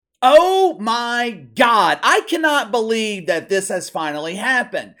Oh my God, I cannot believe that this has finally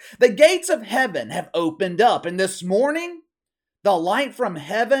happened. The gates of heaven have opened up, and this morning, the light from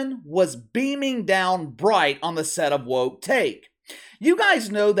heaven was beaming down bright on the set of Woke Take. You guys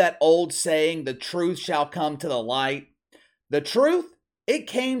know that old saying, the truth shall come to the light? The truth? It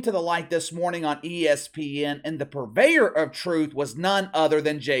came to the light this morning on ESPN, and the purveyor of truth was none other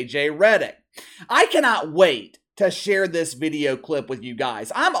than JJ Redick. I cannot wait to share this video clip with you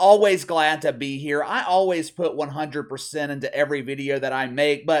guys. I'm always glad to be here. I always put 100% into every video that I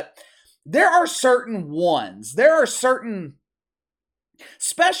make, but there are certain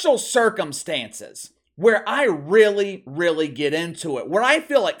special circumstances where I really get into it, where I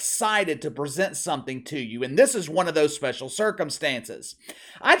feel excited to present something to you, and this is one of those special circumstances.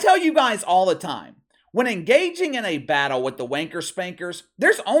 I tell you guys all the time, when engaging in a battle with the Wanker Spankers,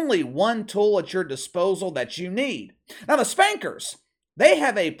 there's only one tool at your disposal that you need. Now, the Spankers, they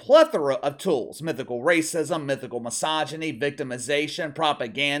have a plethora of tools: mythical racism, mythical misogyny, victimization,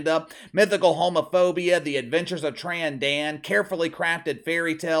 propaganda, mythical homophobia, the adventures of Tran Dan, carefully crafted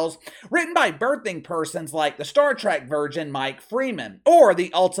fairy tales, written by birthing persons like the Star Trek virgin Mike Freeman, or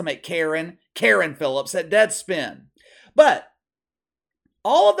the ultimate Karen Phillips at Deadspin. But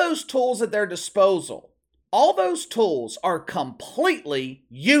all of those tools at their disposal, all those tools are completely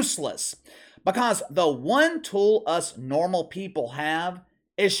useless because the one tool us normal people have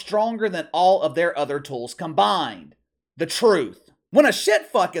is stronger than all of their other tools combined: the truth. When a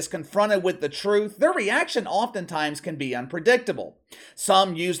shitfuck is confronted with the truth, their reaction oftentimes can be unpredictable.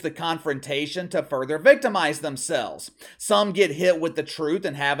 Some use the confrontation to further victimize themselves. Some get hit with the truth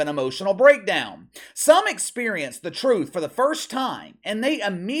and have an emotional breakdown. Some experience the truth for the first time and they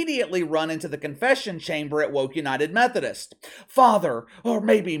immediately run into the confession chamber at Woke United Methodist. "Father, or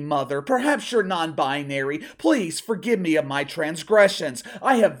maybe mother, perhaps you're non-binary. Please forgive me of my transgressions.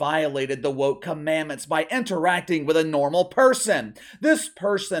 I have violated the woke commandments by interacting with a normal person. This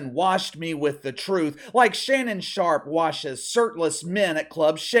person washed me with the truth, like Shannon Sharp washes shirtless men at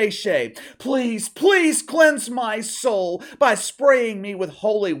Club Shay Shay. Please cleanse my soul by spraying me with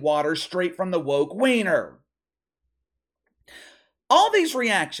holy water straight from the woke wiener." All these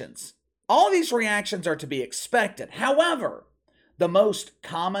reactions are to be expected. However, the most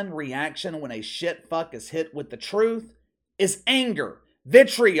common reaction when a shitfuck is hit with the truth is anger,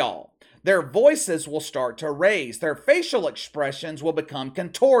 vitriol. Their voices will start to raise. Their facial expressions will become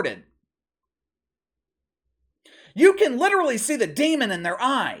contorted. You can literally see the demon in their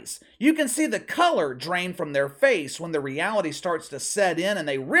eyes. You can see the color drain from their face when the reality starts to set in and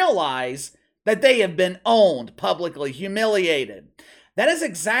they realize that they have been owned, publicly humiliated. That is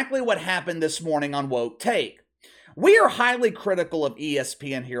exactly what happened this morning on Woke Take. We are highly critical of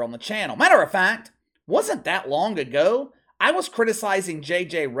ESPN here on the channel. Matter of fact, wasn't that long ago I was criticizing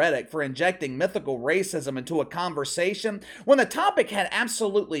JJ Redick for injecting mythical racism into a conversation when the topic had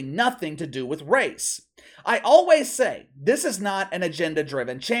absolutely nothing to do with race. I always say, this is not an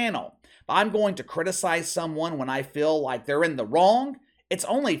agenda-driven channel. If I'm going to criticize someone when I feel like they're in the wrong, it's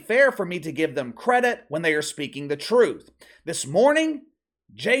only fair for me to give them credit when they are speaking the truth. This morning,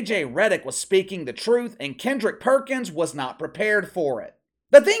 JJ Redick was speaking the truth and Kendrick Perkins was not prepared for it.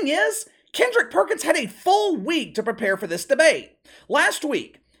 The thing is, Kendrick Perkins had a full week to prepare for this debate. Last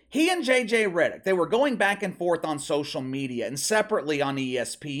week, he and JJ Redick, they were going back and forth on social media and separately on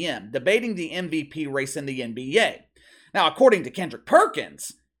ESPN, debating the MVP race in the NBA. Now, according to Kendrick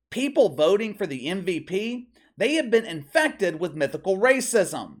Perkins, people voting for the MVP, they have been infected with mythical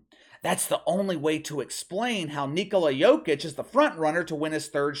racism. That's the only way to explain how Nikola Jokic is the frontrunner to win his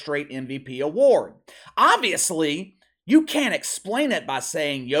third straight MVP award. Obviously, you can't explain it by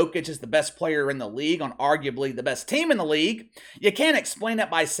saying Jokic is the best player in the league on arguably the best team in the league. You can't explain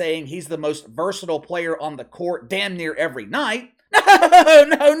it by saying he's the most versatile player on the court damn near every night.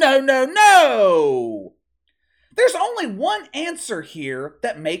 No! There's only one answer here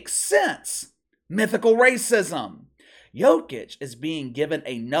that makes sense: mythical racism. Jokic is being given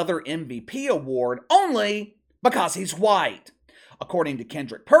another MVP award only because he's white. According to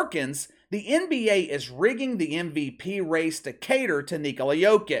Kendrick Perkins, the NBA is rigging the MVP race to cater to Nikola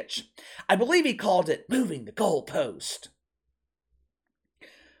Jokic. I believe he called it moving the goalpost.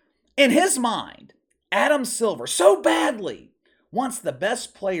 In his mind, Adam Silver so badly wants the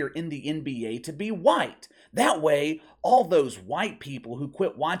best player in the NBA to be white. That way, all those white people who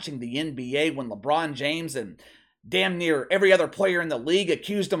quit watching the NBA when LeBron James and damn near every other player in the league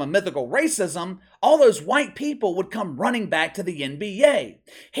accused him of mythical racism, all those white people would come running back to the NBA.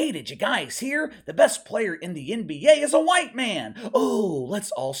 "Hey, did you guys hear? The best player in the NBA is a white man. Oh,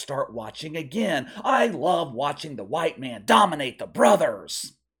 let's all start watching again. I love watching the white man dominate the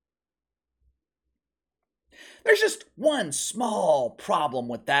brothers." There's just one small problem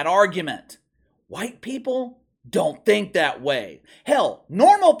with that argument. White people don't think that way. Hell,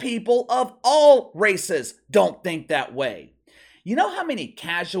 normal people of all races don't think that way. You know how many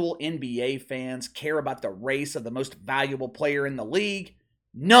casual NBA fans care about the race of the most valuable player in the league?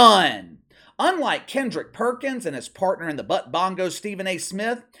 None. Unlike Kendrick Perkins and his partner in the butt bongos, Stephen A.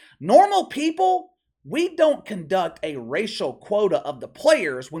 Smith, normal people, we don't conduct a racial quota of the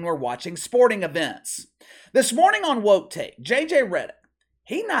players when we're watching sporting events. This morning on Woke Take, JJ Redick,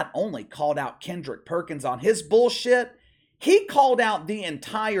 he not only called out Kendrick Perkins on his bullshit, he called out the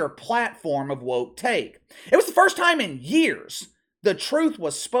entire platform of Woke Take. It was the first time in years the truth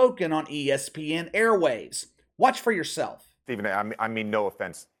was spoken on ESPN airwaves. Watch for yourself. Stephen, I mean no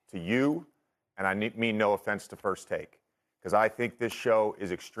offense to you, and I mean no offense to First Take, because I think this show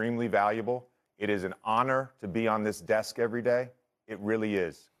is extremely valuable. It is an honor to be on this desk every day. It really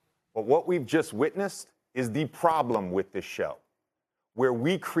is. But what we've just witnessed is the problem with this show, where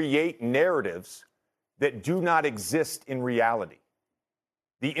we create narratives that do not exist in reality.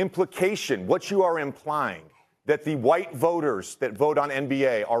 The implication, what you are implying, that the white voters that vote on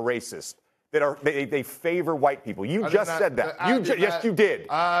NBA are racist, that they favor white people. You just said that. Yes, you did.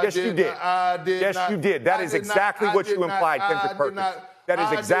 Yes, you did. Yes, you did. That is exactly what you implied, Kendrick Perkins. That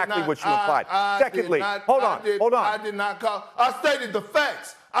is exactly what you implied. Secondly, hold on. I did not call. I stated the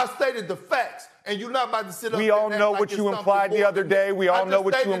facts. And you're not about to sit up. We all know what you implied the other day. We all know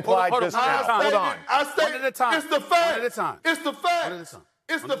what you implied just now. Hold on. I stated one at a time. It's the fact. One at a time. It's the fact. One at a time.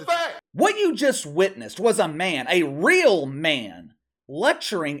 It's the fact. What you just witnessed was a man, a real man,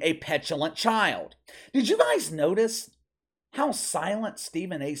 lecturing a petulant child. Did you guys notice how silent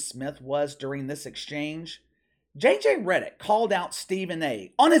Stephen A. Smith was during this exchange? JJ Redick called out Stephen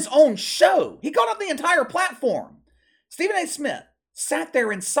A. on his own show. He called out the entire platform. Stephen A. Smith sat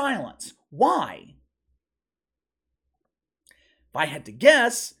there in silence. Why? If I had to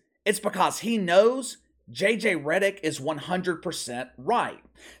guess, it's because he knows JJ Redick is 100% right.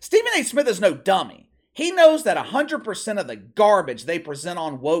 Stephen A. Smith is no dummy. He knows that 100% of the garbage they present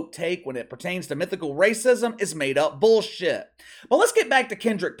on Woke Take when it pertains to mythical racism is made up bullshit. But let's get back to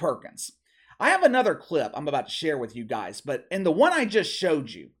Kendrick Perkins. I have another clip I'm about to share with you guys, but in the one I just showed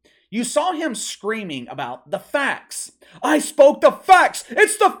you, you saw him screaming about the facts. I spoke the facts.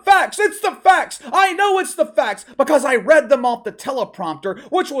 It's the facts. It's the facts. I know it's the facts because I read them off the teleprompter,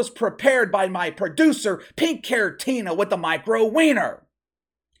 which was prepared by my producer, pink-haired Tina with the micro wiener.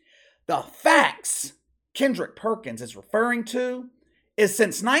 The facts Kendrick Perkins is referring to is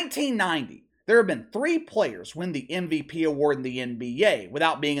since 1990, there have been 3 players win the MVP award in the NBA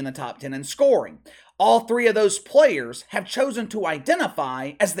without being in the top 10 in scoring. All 3 of those players have chosen to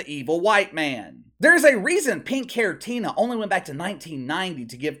identify as the evil white man. There's a reason pink-haired Tina only went back to 1990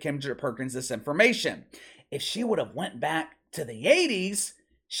 to give Kendrick Perkins this information. If she would have went back to the 80s,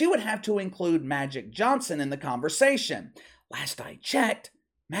 she would have to include Magic Johnson in the conversation. Last I checked,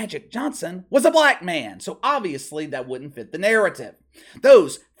 Magic Johnson was a black man, so obviously that wouldn't fit the narrative.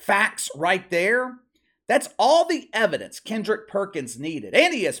 Those facts right there, that's all the evidence Kendrick Perkins needed,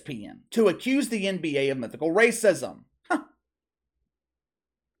 and ESPN, to accuse the NBA of mythical racism.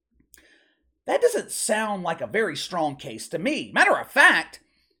 That doesn't sound like a very strong case to me. Matter of fact,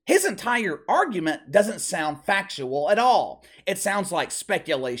 his entire argument doesn't sound factual at all. It sounds like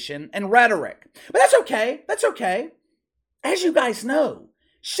speculation and rhetoric. But that's okay. That's okay. As you guys know,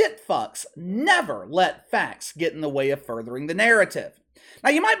 shitfucks never let facts get in the way of furthering the narrative.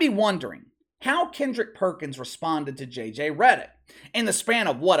 Now, you might be wondering how Kendrick Perkins responded to JJ Redick. In the span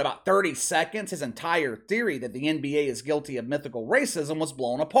of about 30 seconds, his entire theory that the NBA is guilty of mythical racism was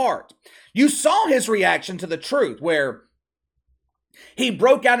blown apart. You saw his reaction to the truth, where he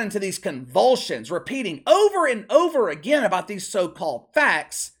broke out into these convulsions, repeating over and over again about these so-called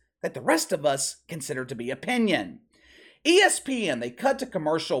facts that the rest of us consider to be opinion. ESPN, they cut to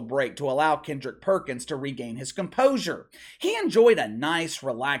commercial break to allow Kendrick Perkins to regain his composure. He enjoyed a nice,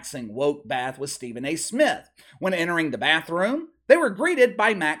 relaxing woke bath with Stephen A. Smith. When entering the bathroom, they were greeted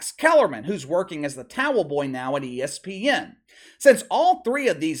by Max Kellerman, who's working as the towel boy now at ESPN. Since all 3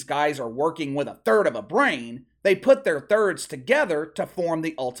 of these guys are working with a third of a brain, they put their thirds together to form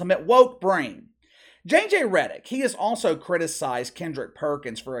the ultimate woke brain. JJ Redick, he has also criticized Kendrick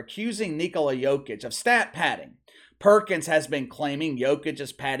Perkins for accusing Nikola Jokic of stat padding. Perkins has been claiming Jokic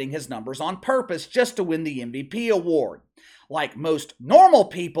is padding his numbers on purpose just to win the MVP award. Like most normal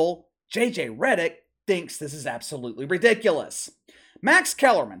people, JJ Redick thinks this is absolutely ridiculous. Max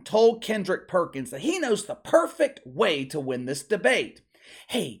Kellerman told Kendrick Perkins that he knows the perfect way to win this debate.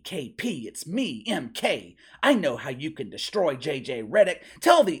 Hey KP, it's me, MK. I know how you can destroy JJ Redick.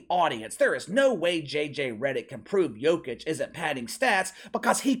 Tell the audience there is no way JJ Redick can prove Jokic isn't padding stats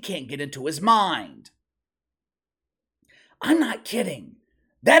because he can't get into his mind. I'm not kidding.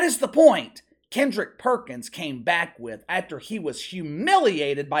 That is the point Kendrick Perkins came back with after he was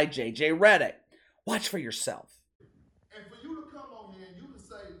humiliated by JJ Redick. Watch for yourself. And for you to come on here and you to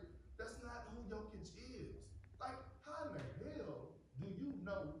say, that's not who Jokic is. Like, how in the hell do you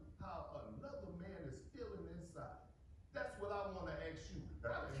know how another man is feeling inside? That's what I want to ask you.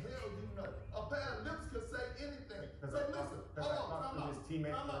 How the hell do you know? A pair of lips could say anything. So listen, Because I talk to his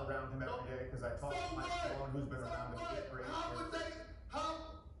teammates who are around him every day. Because I talk to Mike Malone, who's been around him for 8 years. How would they?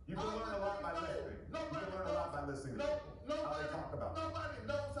 You can learn a lot by listening. You can learn a lot by listening to people. How they talk about it. Nobody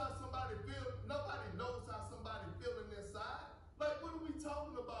knows how somebody feels. Nobody knows how somebody feeling inside. Like, what are we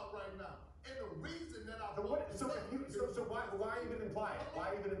talking about right now? And the reason that I So why even imply it?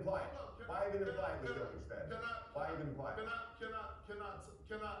 Why even imply it? Why even imply it with Jokic status? Why even imply it? Can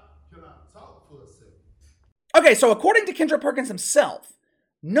I talk for a second? Okay, so according to Kendrick Perkins himself,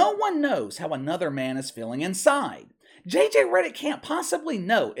 no one knows how another man is feeling inside. JJ Redick can't possibly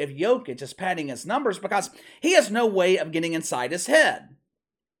know if Jokic is padding his numbers because he has no way of getting inside his head.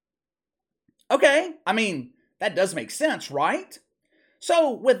 Okay, I mean, that does make sense, right?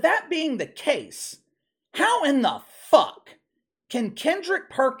 So, with that being the case, how in the fuck can Kendrick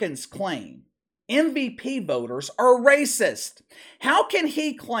Perkins claim MVP voters are racist? How can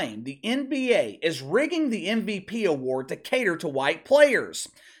he claim the NBA is rigging the MVP award to cater to white players?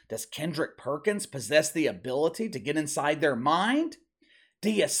 Does Kendrick Perkins possess the ability to get inside their mind? Do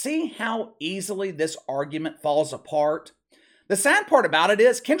you see how easily this argument falls apart? The sad part about it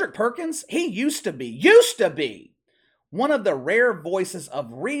is Kendrick Perkins, he used to be one of the rare voices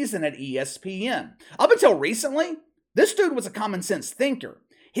of reason at ESPN. Up until recently, this dude was a common sense thinker.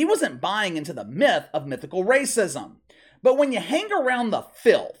 He wasn't buying into the myth of mythical racism. But when you hang around the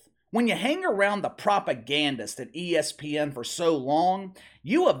filth, when you hang around the propagandist at ESPN for so long,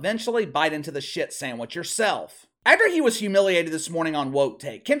 you eventually bite into the shit sandwich yourself. After he was humiliated this morning on Woke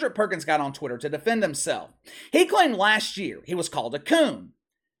Take, Kendrick Perkins got on Twitter to defend himself. He claimed last year he was called a coon.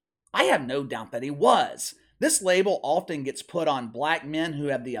 I have no doubt that he was. This label often gets put on black men who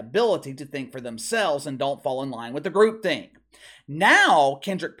have the ability to think for themselves and don't fall in line with the groupthink. Now,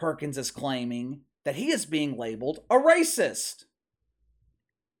 Kendrick Perkins is claiming that he is being labeled a racist.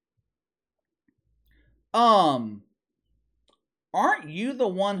 Aren't you the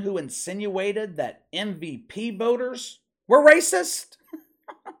one who insinuated that MVP voters were racist?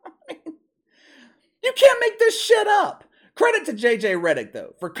 You can't make this shit up. Credit to JJ Redick,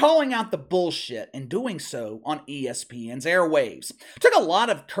 though, for calling out the bullshit and doing so on ESPN's airwaves. Took a lot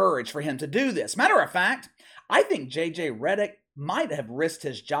of courage for him to do this. Matter of fact, I think JJ Redick might have risked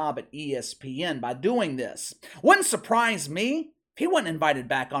his job at ESPN by doing this. Wouldn't surprise me if he wasn't invited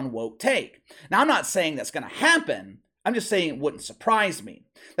back on Woke Take. Now, I'm not saying that's going to happen. I'm just saying it wouldn't surprise me.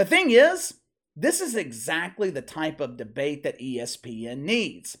 The thing is, this is exactly the type of debate that ESPN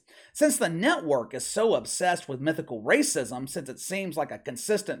needs. Since the network is so obsessed with mythical racism, since it seems like a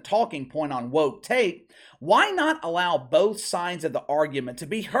consistent talking point on Woke Take, why not allow both sides of the argument to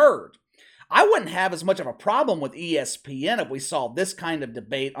be heard? I wouldn't have as much of a problem with ESPN if we saw this kind of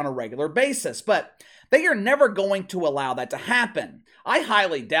debate on a regular basis, but they are never going to allow that to happen. I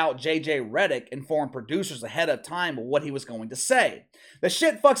highly doubt JJ Redick informed producers ahead of time of what he was going to say. The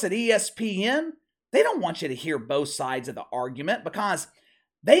shit fucks at ESPN, they don't want you to hear both sides of the argument because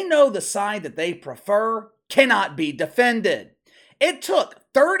they know the side that they prefer cannot be defended. It took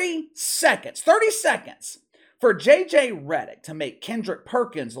 30 seconds for JJ Redick to make Kendrick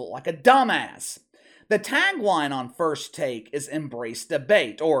Perkins look like a dumbass. The tagline on First Take is Embrace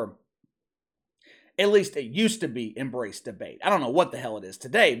Debate, or at least it used to be Embrace Debate. I don't know what the hell it is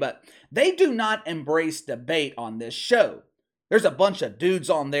today, but they do not embrace debate on this show. There's a bunch of dudes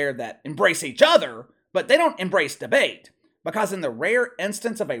on there that embrace each other, but they don't embrace debate. Because in the rare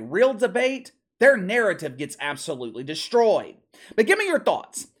instance of a real debate, their narrative gets absolutely destroyed. But give me your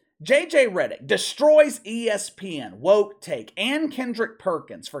thoughts. JJ Redick destroys ESPN, Woke Take, and Kendrick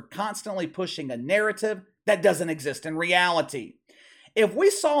Perkins for constantly pushing a narrative that doesn't exist in reality. If we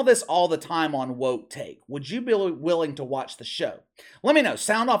saw this all the time on Woke Take, would you be willing to watch the show? Let me know.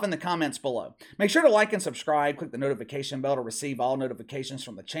 Sound off in the comments below. Make sure to like and subscribe. Click the notification bell to receive all notifications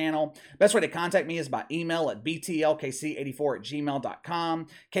from the channel. Best way to contact me is by email at btlkc84@gmail.com,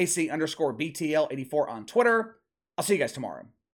 KC_BTL84 on Twitter. I'll see you guys tomorrow.